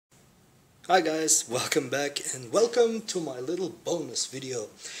Hi guys, welcome back and welcome to my little bonus video.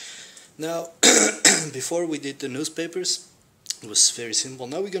 Now, before we did the newspapers, it was very simple.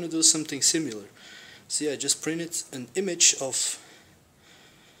 Now we're gonna do something similar. See, I just printed an image of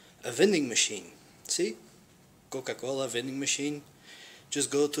a vending machine. See? Coca-Cola vending machine.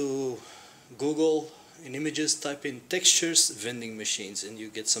 Just go to Google in images, type in textures vending machines and you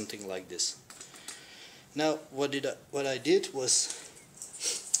get something like this. Now, what I did was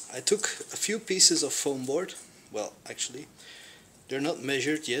I took a few pieces of foam board. Well, actually, they're not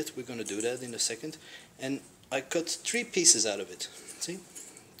measured yet. We're going to do that in a second. And I cut 3 pieces out of it. See?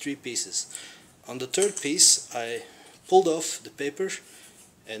 3 pieces. On the third piece, I pulled off the paper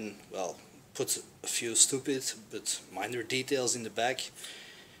and, well, put a few stupid but minor details in the back.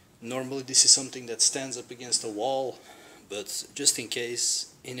 Normally this is something that stands up against a wall, but just in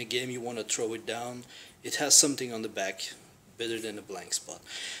case in a game you want to throw it down, it has something on the back. Better than a blank spot.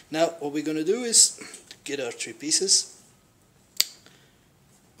 Now what we're gonna do is get our 3 pieces.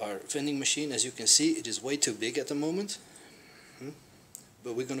 Our vending machine, as you can see, it is way too big at the moment,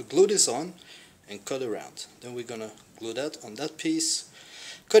 but we're gonna glue this on and cut around. Then we're gonna glue that on that piece,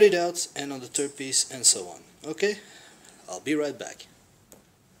 cut it out, and on the third piece, and so on. Okay, I'll be right back.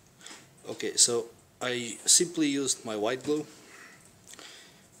 Okay, so I simply used my white glue,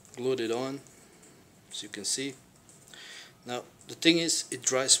 glued it on, as you can see. Now the thing is, it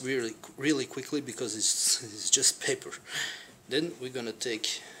dries really quickly because it's just paper. Then we're gonna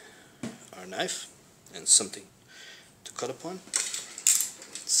take our knife and something to cut upon.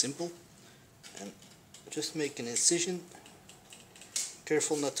 Simple, and just make an incision.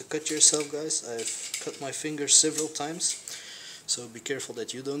 Careful not to cut yourself, guys. I've cut my fingers several times, so be careful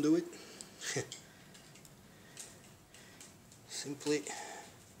that you don't do it. Simply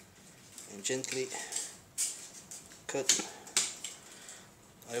and gently cut.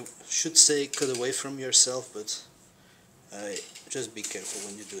 I should say cut away from yourself, but just be careful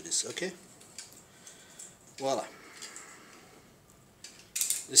when you do this, okay? Voila.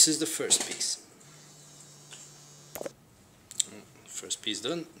 This is the first piece. First piece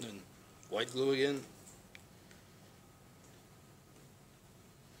done, then white glue again.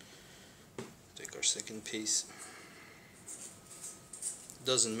 Take our second piece.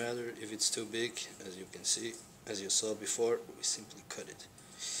 Doesn't matter if it's too big, as you can see. As you saw before, we simply cut it.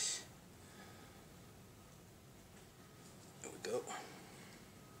 There we go.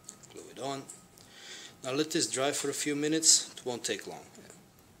 Glue it on. Now let this dry for a few minutes. It won't take long.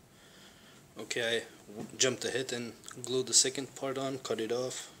 Okay, I jumped ahead and glued the second part on, cut it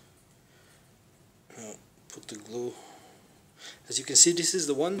off. Now put the glue. As you can see, this is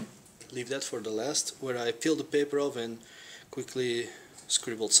the one, leave that for the last, where I peeled the paper off and quickly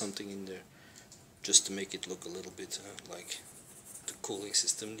scribbled something in there, just to make it look a little bit like the cooling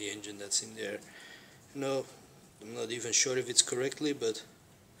system, the engine that's in there. No, I'm not even sure if it's correctly, but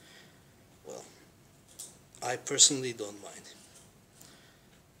well, I personally don't mind.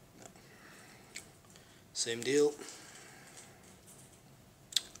 No. Same deal,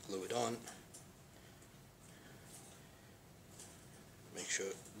 glue it on, make sure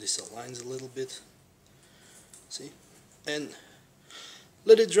this aligns a little bit, see, and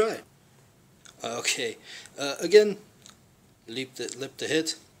let it dry. Okay, again, leaped the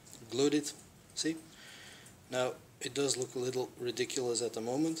head, glued it, see? Now, it does look a little ridiculous at the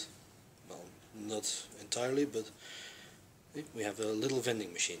moment. Well, not entirely, but we have a little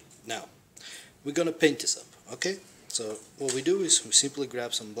vending machine. Now, we're gonna paint this up, okay? So, what we do is we simply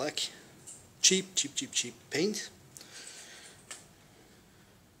grab some black, cheap paint.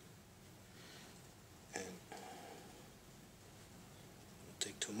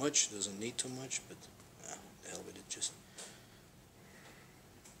 Too much, doesn't need too much, but the hell with it, just.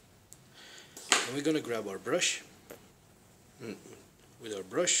 And we're gonna grab our brush. With our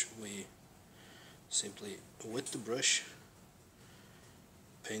brush, we simply wet the brush,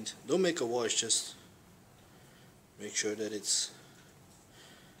 paint. Don't make a wash, just make sure that it's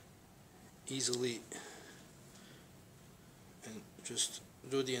easily, and just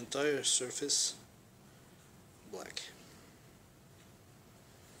do the entire surface black.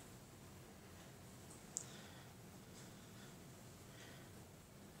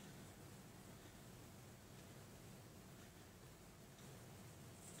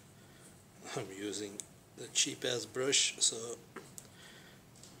 I'm using the cheap ass brush, so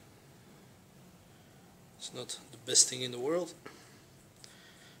it's not the best thing in the world.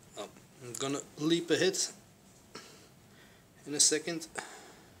 I'm gonna leap ahead in a second.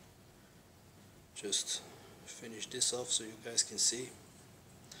 Just finish this off so you guys can see.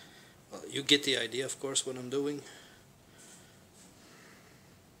 Well, you get the idea, of course, what I'm doing.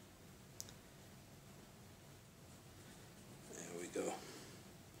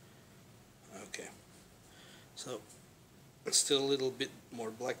 So still a little bit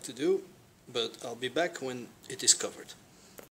more black to do, but I'll be back when it is covered.